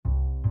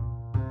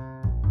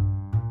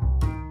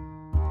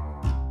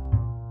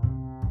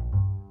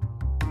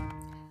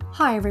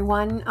Hi,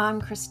 everyone.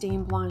 I'm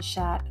Christine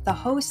Blanchette, the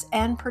host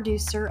and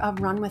producer of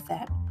Run With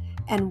It,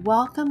 and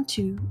welcome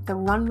to the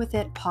Run With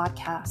It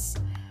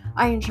podcast.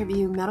 I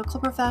interview medical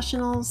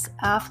professionals,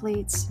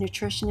 athletes,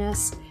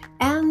 nutritionists,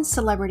 and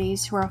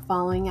celebrities who are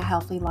following a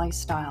healthy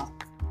lifestyle.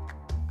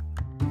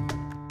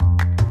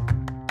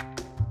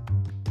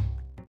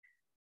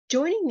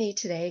 Joining me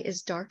today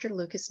is Dr.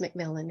 Lucas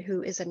McMillan,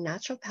 who is a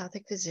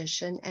naturopathic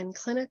physician and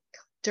clinic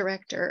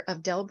director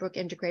of Delbrook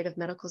Integrative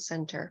Medical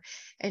Center,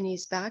 and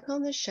he's back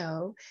on the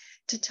show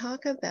to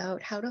talk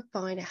about how to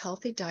find a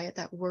healthy diet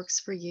that works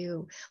for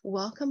you.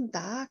 Welcome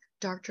back,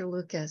 Dr.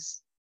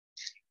 Lucas.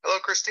 Hello,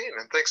 Christine,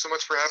 and thanks so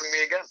much for having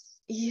me again.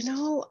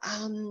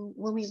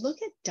 When we look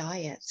at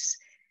diets,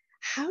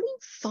 how do you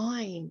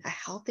find a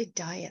healthy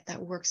diet that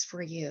works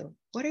for you?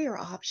 What are your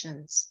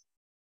options?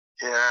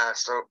 Yeah,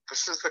 so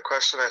this is the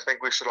question I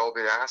think we should all be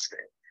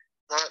asking.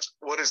 Not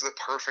what is the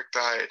perfect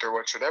diet or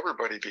what should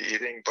everybody be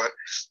eating, but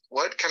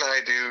what can I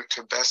do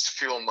to best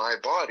fuel my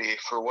body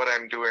for what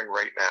I'm doing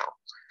right now?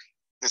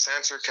 This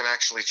answer can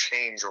actually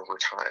change over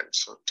time.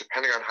 So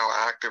depending on how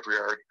active we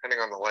are, depending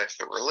on the life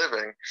that we're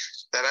living,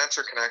 that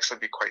answer can actually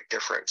be quite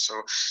different. So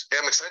yeah,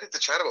 I'm excited to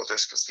chat about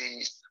this because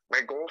my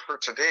goal for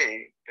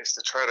today is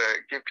to try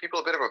to give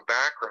people a bit of a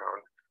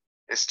background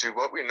as to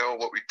what we know,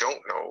 what we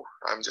don't know.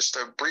 Just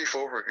a brief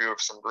overview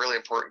of some really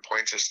important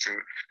points as to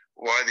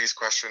why these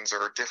questions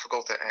are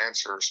difficult to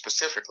answer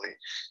specifically,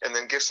 and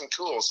then give some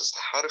tools as to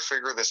how to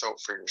figure this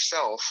out for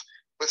yourself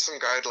with some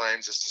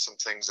guidelines as to some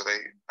things that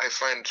I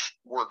find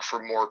work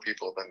for more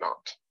people than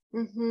not.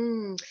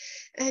 Mm-hmm.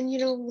 And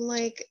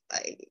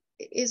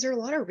is there a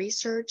lot of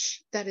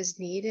research that is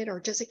needed, or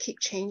does it keep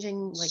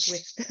changing, like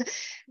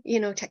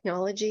with,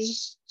 technology?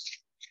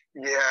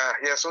 Yeah.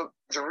 So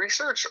the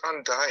research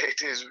on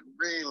diet is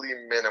really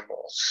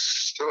minimal.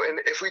 So,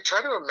 and if we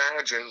try to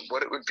imagine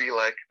what it would be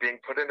like being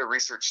put in a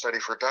research study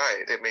for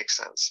diet, it makes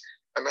sense.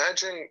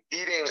 Imagine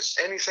eating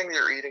anything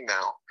you're eating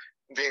now,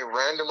 being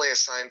randomly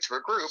assigned to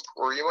a group,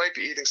 or you might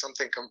be eating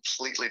something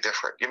completely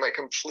different. You might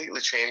completely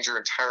change your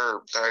entire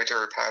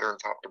dietary pattern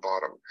top to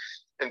bottom,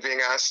 and being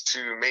asked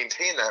to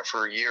maintain that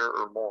for a year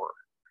or more.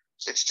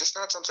 It's just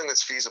not something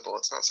that's feasible.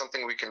 It's not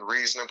something we can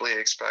reasonably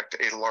expect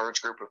a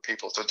large group of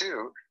people to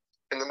do.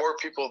 And the more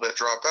people that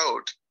drop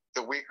out,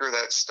 the weaker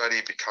that study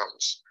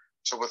becomes.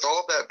 So with all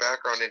of that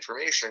background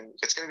information,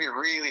 it's going to be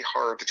really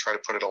hard to try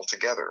to put it all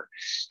together.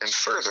 And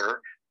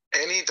further,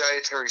 any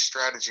dietary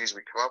strategies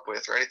we come up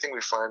with or anything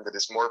we find that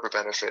is more of a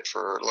benefit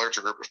for a larger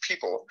group of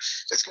people,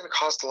 it's going to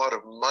cost a lot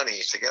of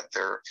money to get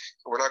there.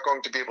 We're not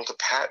going to be able to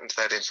patent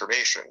that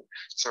information.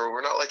 So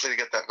we're not likely to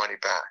get that money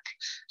back.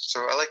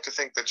 So I like to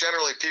think that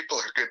generally people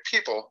are good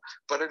people,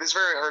 but it is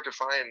very hard to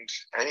find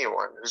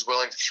anyone who's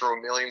willing to throw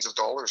millions of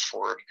dollars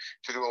for it,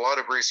 to do a lot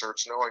of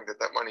research knowing that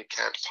that money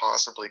can't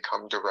possibly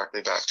come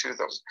directly back to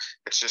them.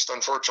 It's just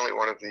unfortunately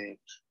one of the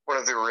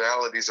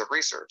realities of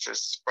research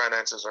is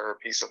finances are a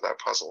piece of that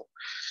puzzle.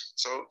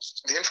 So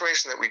the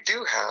information that we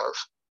do have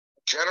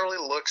generally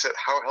looks at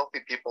how healthy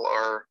people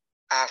are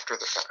after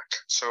the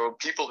fact. So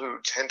people who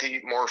tend to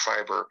eat more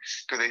fiber,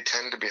 do they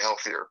tend to be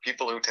healthier?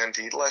 People who tend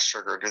to eat less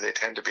sugar, do they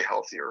tend to be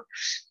healthier?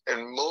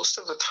 And most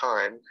of the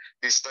time,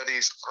 these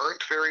studies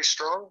aren't very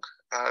strong.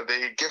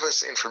 They give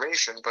us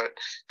information, but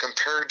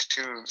compared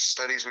to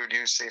studies we would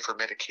use, say, for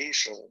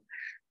medication,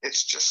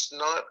 it's just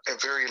not a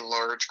very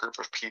large group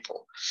of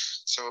people.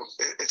 So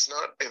it's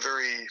not a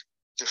very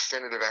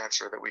definitive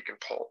answer that we can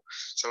pull.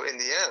 So in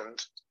the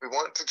end, we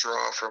want to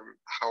draw from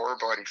how our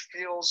body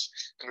feels,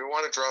 and we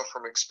want to draw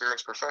from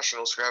experienced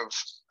professionals who have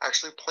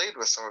actually played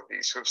with some of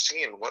these, who have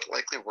seen what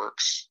likely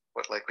works,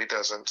 what likely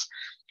doesn't,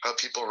 how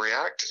people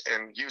react,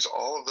 and use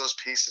all of those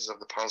pieces of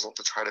the puzzle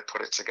to try to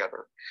put it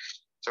together.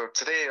 So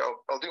today,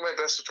 I'll do my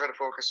best to try to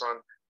focus on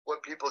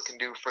what people can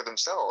do for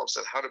themselves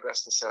and how to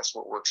best assess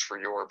what works for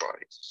your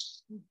body.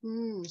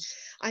 Mm-hmm.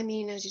 I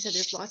mean, as you said,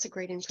 there's lots of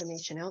great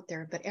information out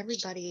there, but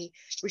everybody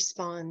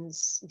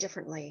responds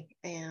differently.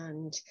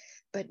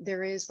 But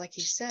there is, like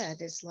you said,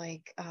 there's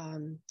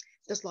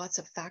lots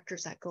of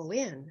factors that go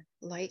in.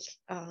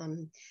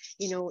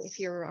 If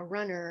you're a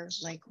runner,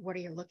 like, what are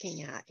you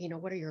looking at?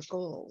 What are your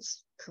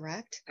goals?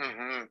 Correct?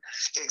 Mm-hmm.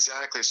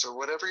 Exactly. So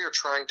whatever you're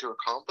trying to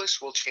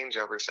accomplish will change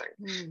everything.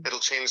 It'll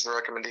change the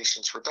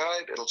recommendations for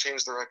diet. It'll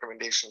change the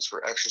recommendations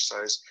for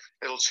exercise.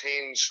 It'll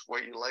change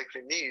what you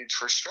likely need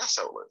for stress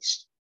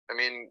outlets. I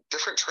mean,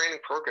 different training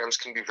programs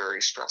can be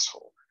very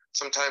stressful.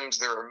 Sometimes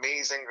they're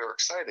amazing, they're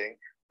exciting,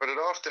 but it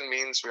often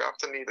means we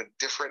often need a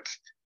different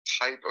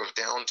type of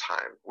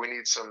downtime. We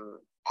need some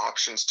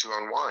options to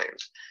unwind.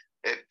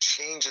 It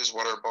changes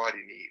what our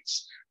body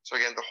needs. So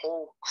again, the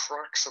whole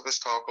crux of this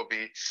talk will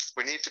be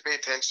we need to pay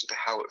attention to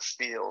how it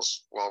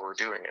feels while we're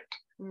doing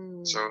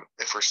it. So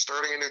if we're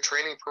starting a new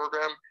training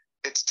program,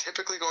 it's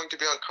typically going to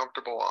be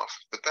uncomfortable off,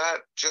 but that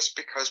just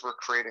because we're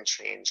creating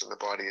change and the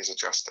body is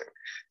adjusting.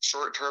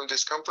 Short-term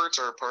discomforts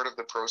are a part of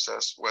the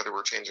process, whether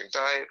we're changing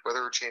diet,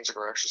 whether we're changing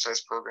our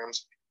exercise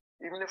programs.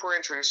 even if we're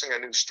introducing a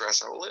new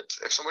stress outlet,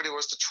 if somebody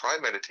was to try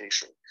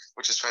meditation,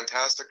 which is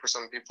fantastic for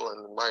some people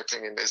and in my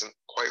opinion isn't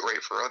quite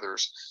right for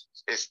others,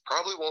 it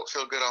probably won't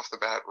feel good off the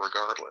bat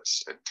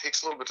regardless. It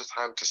takes a little bit of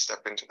time to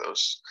step into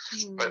those.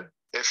 But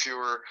if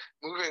you're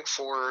moving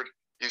forward,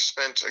 you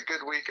spent a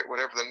good week at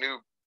whatever the new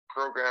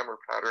program or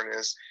pattern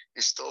is,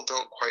 you still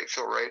don't quite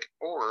feel right,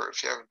 or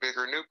if you have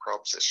bigger new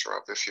problems that show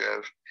up, if you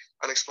have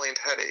unexplained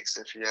headaches,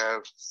 if you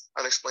have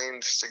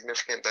unexplained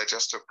significant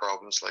digestive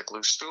problems like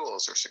loose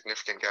stools or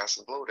significant gas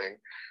and bloating,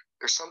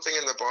 there's something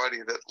in the body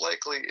that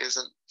likely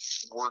isn't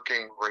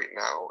working right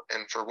now.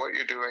 And for what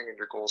you're doing and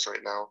your goals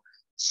right now,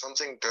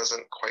 something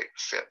doesn't quite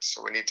fit.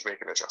 So we need to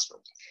make an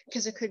adjustment.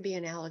 Because it could be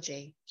an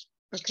allergy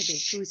or it could be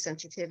food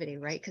sensitivity,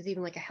 right? Because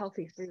even like a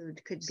healthy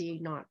food could be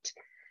not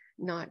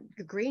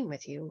agreeing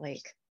with you,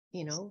 like,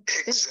 you know.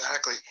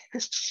 Exactly.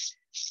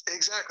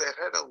 Exactly.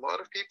 I've had a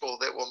lot of people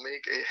that will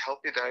make a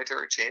healthy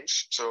dietary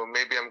change. So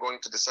maybe I'm going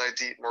to decide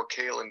to eat more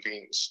kale and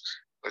beans.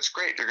 That's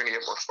great. You're going to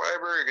get more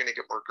fiber. You're going to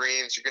get more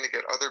greens. You're going to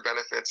get other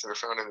benefits that are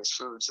found in these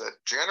foods that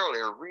generally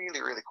are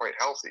really, really quite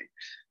healthy,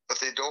 but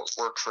they don't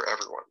work for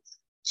everyone.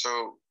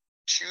 So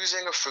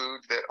choosing a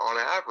food that on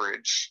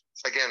average,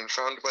 again,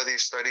 found by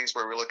these studies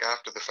where we look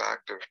after the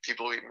fact of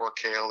people who eat more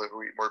kale or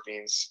who eat more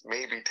beans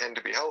maybe tend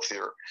to be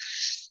healthier.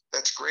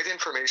 That's great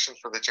information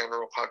for the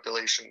general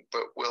population,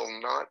 but will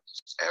not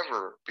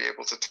ever be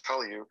able to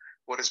tell you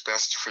what is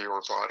best for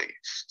your body.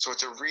 So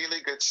it's a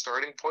really good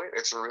starting point.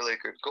 It's a really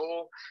good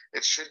goal.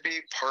 It should be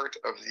part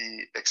of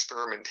the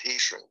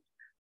experimentation.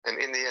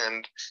 And in the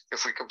end,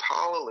 if we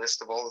compile a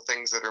list of all the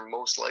things that are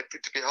most likely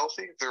to be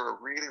healthy, they're a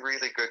really,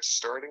 really good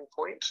starting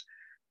point.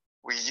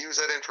 We use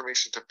that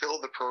information to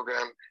build the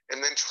program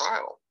and then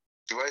trial.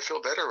 Do I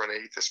feel better when I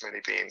eat this many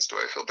beans? Do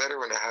I feel better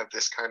when I have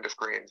this kind of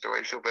grain? Do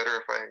I feel better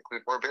if I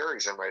include more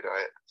berries in my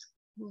diet?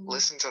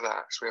 Listen to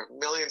that. So we have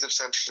millions of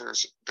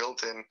sensors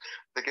built in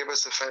that give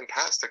us a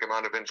fantastic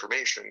amount of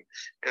information.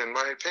 And in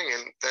my opinion,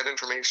 that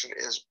information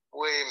is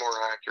way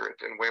more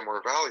accurate and way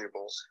more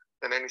valuable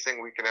than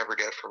anything we can ever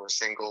get from a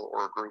single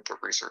or a group of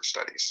research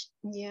studies.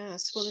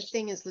 Yes. Well, the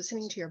thing is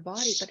listening to your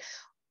body, but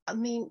I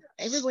mean,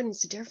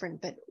 everyone's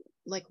different, but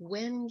like,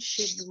 when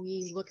should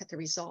we look at the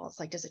results?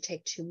 Like, does it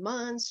take 2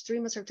 months, 3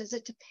 months, or does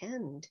it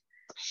depend?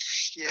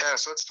 Yeah,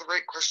 so it's the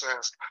right question to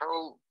ask.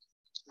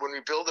 When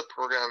we build a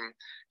program,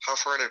 how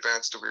far in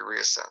advance do we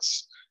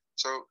reassess?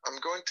 So I'm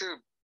going to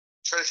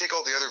try to take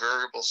all the other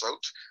variables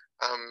out.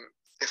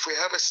 If we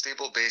have a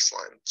stable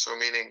baseline, so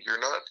meaning you're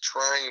not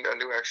trying a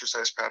new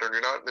exercise pattern,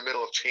 you're not in the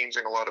middle of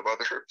changing a lot of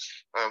other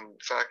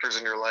factors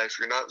in your life,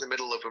 you're not in the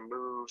middle of a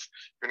move,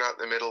 you're not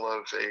in the middle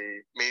of a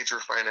major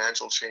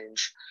financial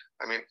change.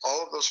 I mean,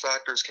 all of those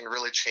factors can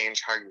really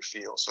change how you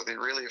feel. So they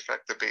really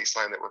affect the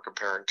baseline that we're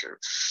comparing to.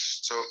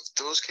 So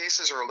those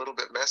cases are a little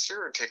bit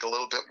messier and take a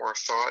little bit more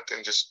thought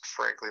and just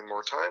frankly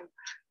more time.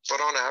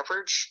 But on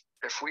average,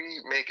 if we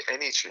make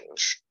any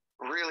change,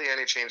 really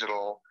any change at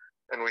all,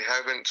 and we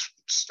haven't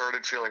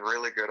started feeling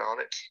really good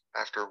on it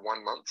after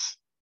 1 month,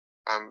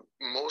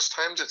 most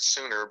times it's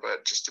sooner,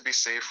 but just to be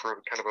safe for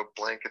kind of a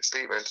blanket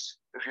statement,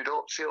 if you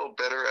don't feel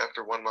better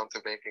after 1 month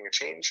of making a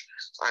change,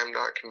 I'm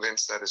not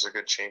convinced that is a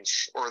good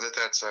change or that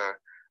that's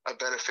a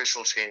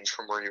beneficial change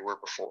from where you were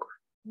before.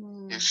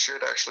 You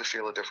should actually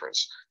feel a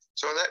difference.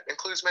 So that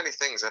includes many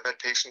things. I've had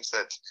patients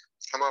that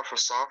come off of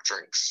soft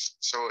drinks.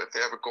 So if they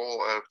have a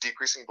goal of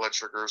decreasing blood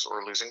sugars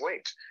or losing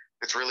weight,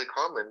 it's really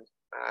common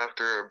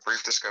after a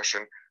brief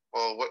discussion,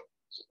 well,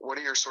 what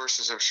are your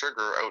sources of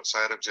sugar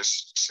outside of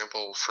just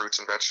simple fruits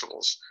and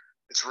vegetables?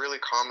 It's really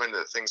common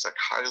that things like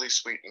highly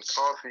sweetened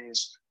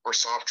coffees or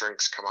soft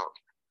drinks come up.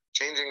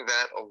 Changing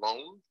that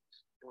alone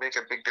can make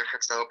a big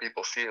difference in how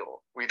people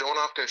feel. We don't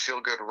often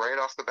feel good right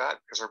off the bat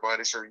because our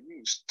bodies are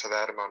used to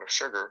that amount of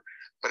sugar.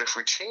 But if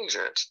we change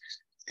it,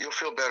 you'll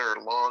feel better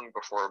long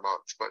before a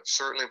month. But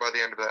certainly by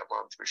the end of that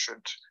month, we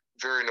should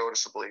very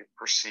noticeably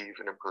perceive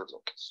an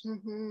improvement.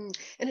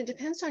 And it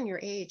depends on your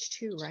age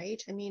too,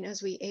 right? I mean,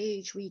 as we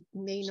age, we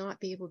may not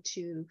be able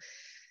to,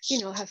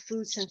 have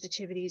food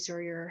sensitivities,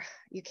 or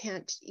you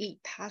can't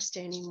eat pasta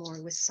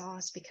anymore with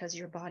sauce because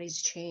your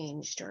body's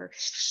changed, or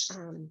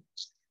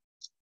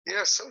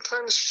yeah,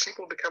 sometimes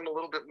people become a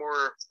little bit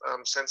more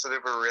sensitive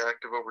or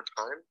reactive over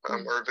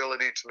time. Our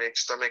ability to make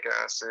stomach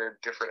acid,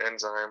 different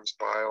enzymes,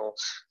 bile,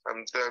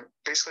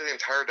 basically the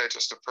entire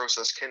digestive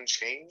process can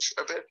change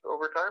a bit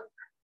over time.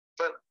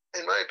 But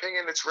in my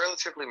opinion, it's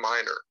relatively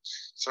minor.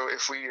 So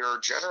if we are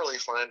generally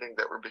finding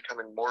that we're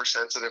becoming more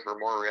sensitive or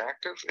more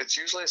reactive, it's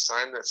usually a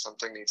sign that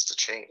something needs to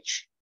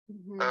change.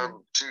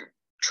 To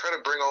try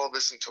to bring all of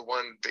this into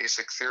one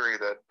basic theory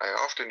that I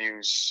often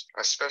use,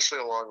 especially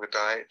along the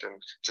diet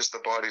and just the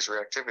body's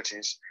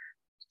reactivities,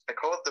 I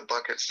call it the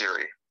bucket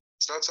theory.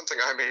 It's not something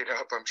I made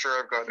up. I'm sure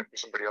I've gotten it from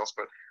somebody else,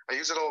 but I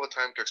use it all the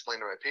time to explain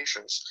to my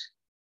patients.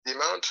 The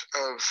amount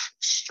of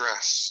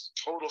stress,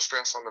 total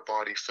stress on the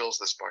body fills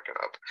this bucket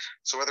up.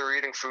 So whether we're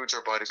eating foods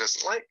our body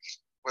doesn't like,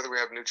 whether we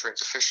have nutrient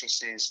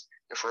deficiencies,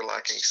 if we're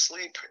lacking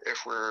sleep,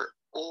 if we're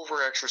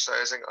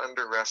over-exercising,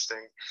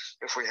 under-resting,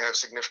 if we have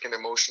significant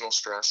emotional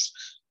stress,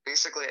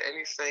 Basically,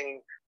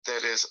 anything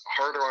that is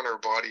harder on our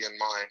body and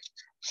mind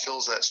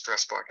fills that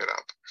stress bucket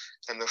up.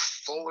 And the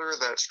fuller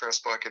that stress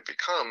bucket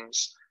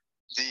becomes,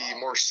 the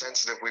more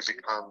sensitive we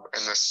become,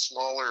 and the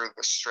smaller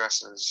the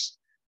stresses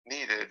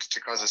needed to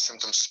cause a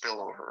symptom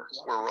spillover,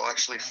 where we'll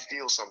actually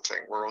feel something,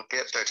 where we'll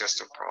get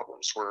digestive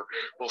problems, where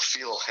we'll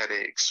feel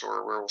headaches,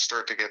 or where we'll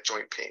start to get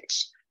joint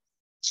pains.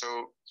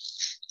 So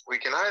we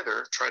can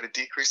either try to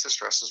decrease the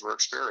stresses we're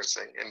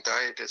experiencing, and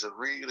diet is a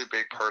really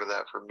big part of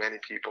that for many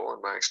people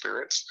in my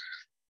experience.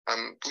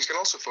 We can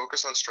also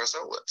focus on stress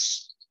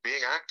outlets.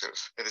 Being active,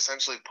 it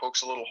essentially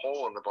pokes a little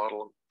hole in the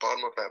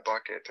bottom of that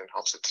bucket and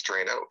helps it to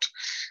drain out.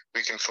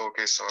 We can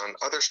focus on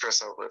other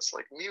stress outlets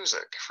like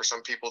music. For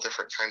some people,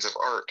 different kinds of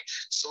art.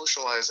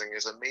 Socializing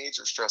is a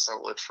major stress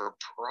outlet for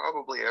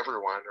probably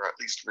everyone, or at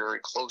least very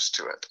close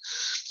to it.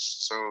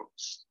 So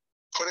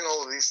putting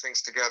all of these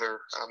things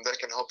together, that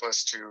can help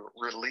us to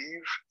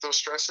relieve those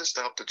stresses,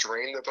 to help to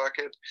drain the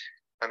bucket.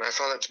 And I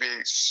found that to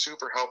be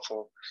super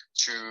helpful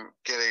to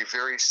get a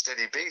very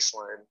steady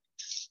baseline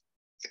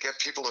to get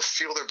people to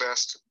feel their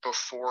best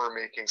before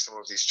making some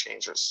of these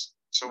changes.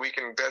 So we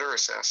can better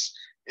assess,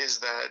 is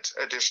that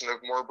addition of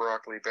more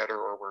broccoli better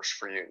or worse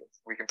for you?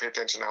 We can pay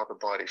attention to how the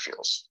body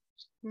feels.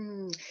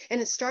 And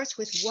it starts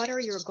with, what are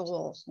your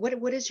goals?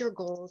 What is your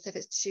goals? If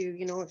it's to,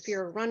 if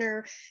you're a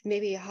runner,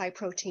 maybe a high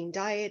protein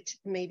diet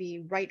may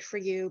be right for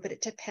you, but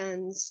it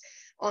depends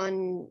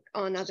on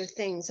other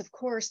things, of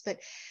course. But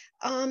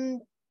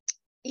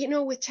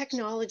with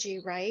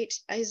technology, right?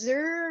 Is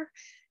there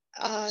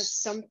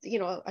some,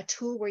 a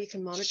tool where you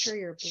can monitor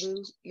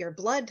your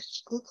blood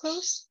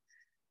glucose?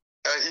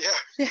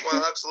 Yeah,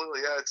 well,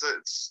 absolutely. Yeah,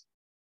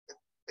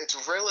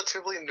 it's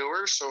relatively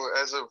newer, so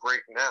as of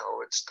right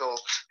now, it's still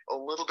a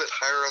little bit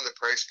higher on the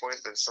price point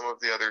than some of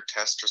the other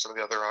tests or some of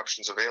the other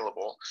options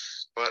available.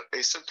 But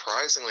a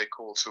surprisingly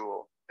cool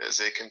tool is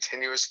a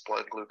continuous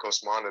blood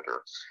glucose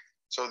monitor.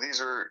 So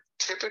these are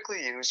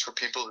typically used for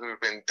people who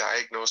have been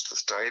diagnosed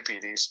with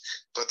diabetes,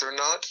 but they're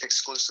not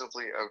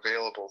exclusively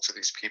available to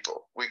these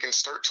people. We can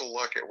start to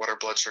look at what our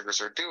blood sugars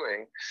are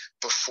doing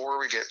before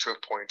we get to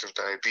a point of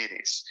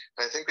diabetes.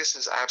 And I think this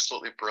is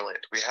absolutely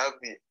brilliant. We have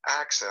the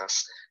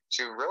access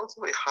to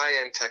relatively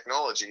high-end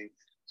technology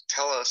to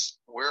tell us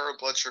where our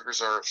blood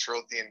sugars are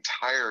throughout the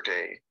entire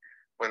day,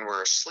 when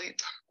we're asleep,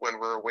 when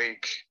we're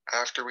awake,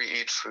 after we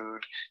eat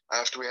food,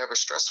 after we have a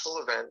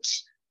stressful event,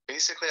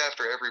 basically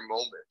after every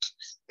moment.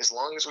 As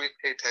long as we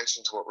pay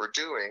attention to what we're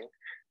doing,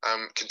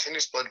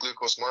 continuous blood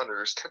glucose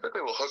monitors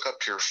typically will hook up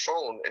to your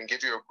phone and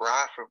give you a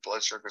graph of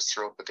blood sugars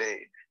throughout the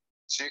day.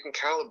 So you can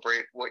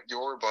calibrate what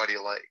your body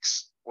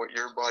likes, what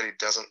your body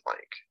doesn't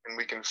like, and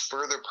we can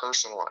further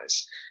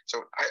personalize.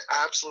 So I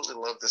absolutely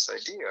love this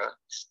idea,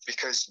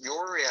 because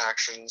your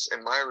reactions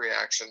and my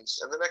reactions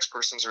and the next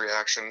person's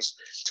reactions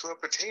to a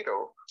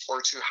potato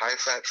or to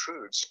high-fat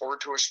foods or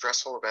to a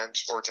stressful event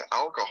or to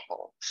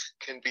alcohol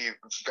can be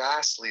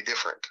vastly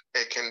different.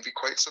 It can be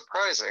quite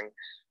surprising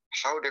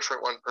how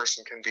different one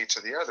person can be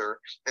to the other,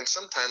 and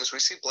sometimes we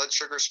see blood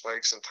sugar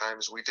spikes in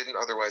times we didn't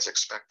otherwise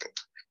expect it.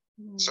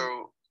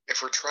 So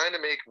if we're trying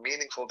to make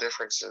meaningful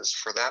differences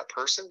for that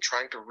person,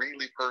 trying to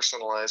really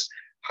personalize,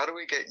 how do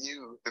we get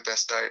you the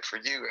best diet for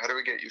you? How do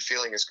we get you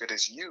feeling as good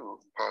as you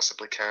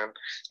possibly can,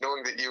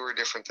 knowing that you are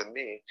different than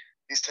me?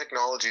 These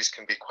technologies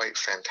can be quite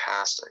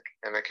fantastic.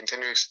 And a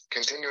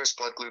continuous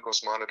blood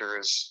glucose monitor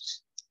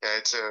is,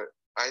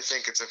 I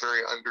think it's a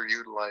very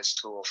underutilized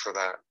tool for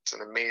that. It's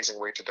an amazing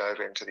way to dive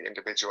into the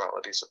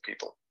individualities of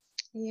people.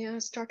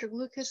 Yes, Dr.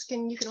 Lucas,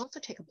 you can also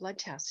take a blood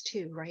test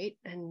too, right?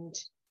 And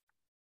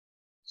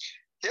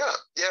yeah.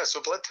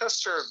 So blood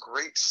tests are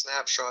great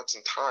snapshots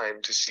in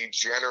time to see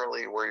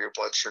generally where your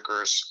blood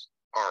sugars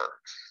are.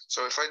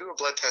 So if I do a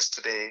blood test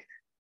today,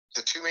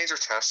 the two major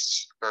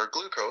tests are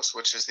glucose,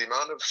 which is the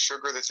amount of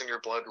sugar that's in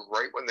your blood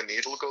right when the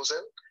needle goes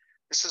in.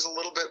 This is a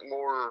little bit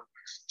more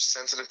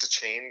sensitive to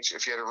change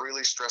if you had a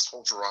really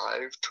stressful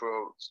drive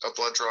to a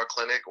blood draw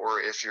clinic,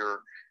 or if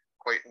you're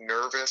quite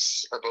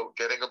nervous about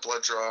getting a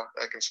blood draw,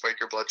 that can spike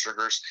your blood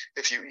sugars.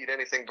 If you eat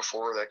anything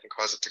before, that can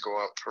cause it to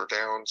go up or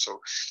down. So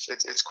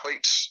it's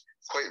quite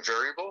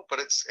variable, but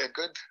it's a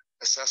good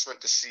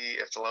assessment to see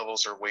if the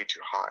levels are way too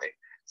high.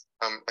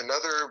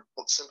 Another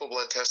simple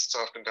blood test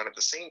that's often done at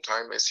the same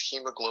time is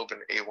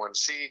hemoglobin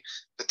A1C,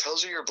 that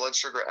tells you your blood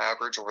sugar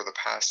average over the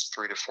past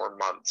 3 to 4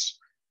 months.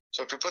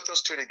 So if we put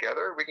those two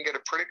together, we can get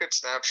a pretty good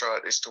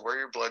snapshot as to where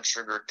your blood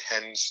sugar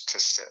tends to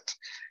sit.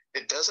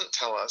 It doesn't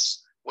tell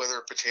us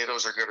whether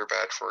potatoes are good or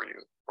bad for you,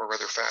 or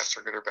whether fats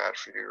are good or bad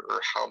for you, or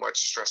how much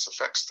stress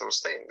affects those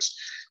things.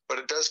 But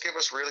it does give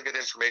us really good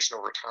information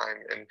over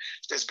time, and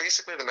is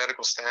basically the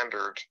medical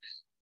standard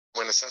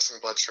when assessing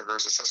blood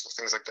sugars, assessing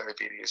things like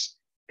diabetes.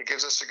 It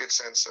gives us a good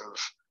sense of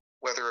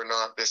whether or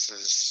not this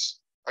is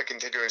a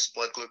continuous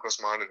blood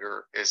glucose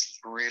monitor is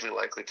really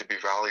likely to be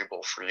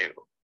valuable for you.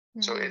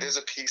 So it is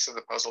a piece of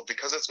the puzzle.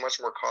 Because it's much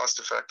more cost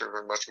effective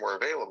and much more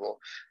available,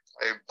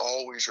 I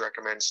always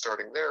recommend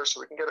starting there so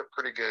we can get a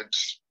pretty good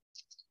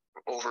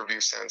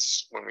overview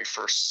sense when we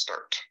first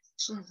start.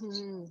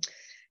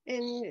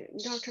 And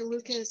Dr.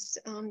 Lucas,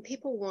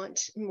 people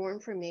want more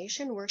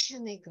information. Where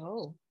can they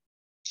go?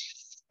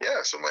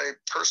 Yeah, so my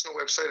personal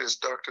website is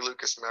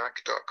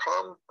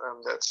drlucasmac.com.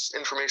 That's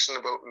information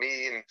about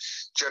me and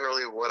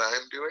generally what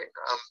I'm doing.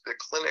 The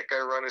clinic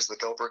I run is the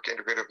Delbrook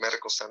Integrative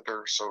Medical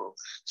Center, so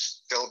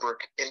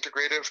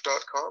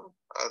delbrookintegrative.com.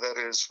 That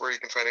is where you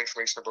can find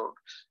information about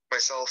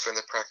myself and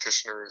the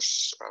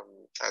practitioners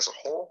as a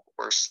whole.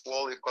 We're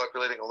slowly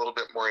populating a little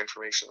bit more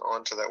information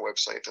onto that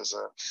website as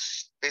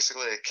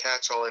basically a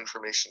catch-all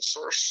information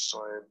source.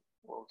 So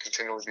we'll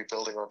continually be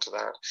building onto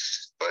that.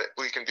 But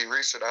we can be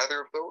reached at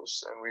either of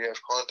those, and we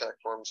have contact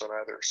forms on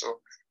either. So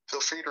feel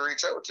free to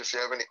reach out if you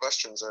have any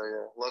questions. I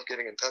love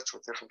getting in touch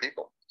with different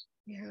people.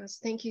 Yes,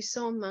 thank you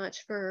so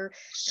much for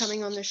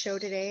coming on the show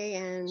today,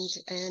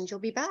 and you'll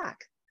be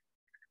back.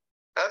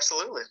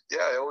 Absolutely.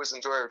 Yeah, I always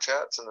enjoy our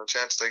chats and the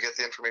chance to get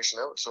the information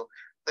out. So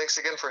thanks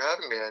again for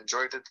having me. I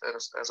enjoyed it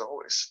as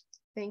always.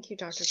 Thank you,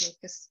 Dr.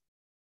 Lucas.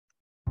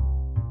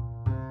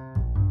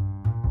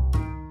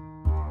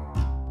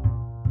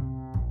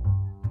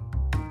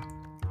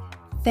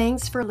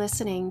 Thanks for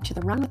listening to the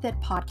Run With It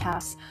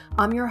podcast.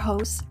 I'm your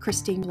host,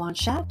 Christine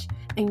Blanchette,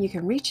 and you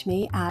can reach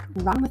me at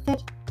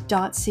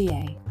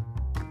runwithit.ca.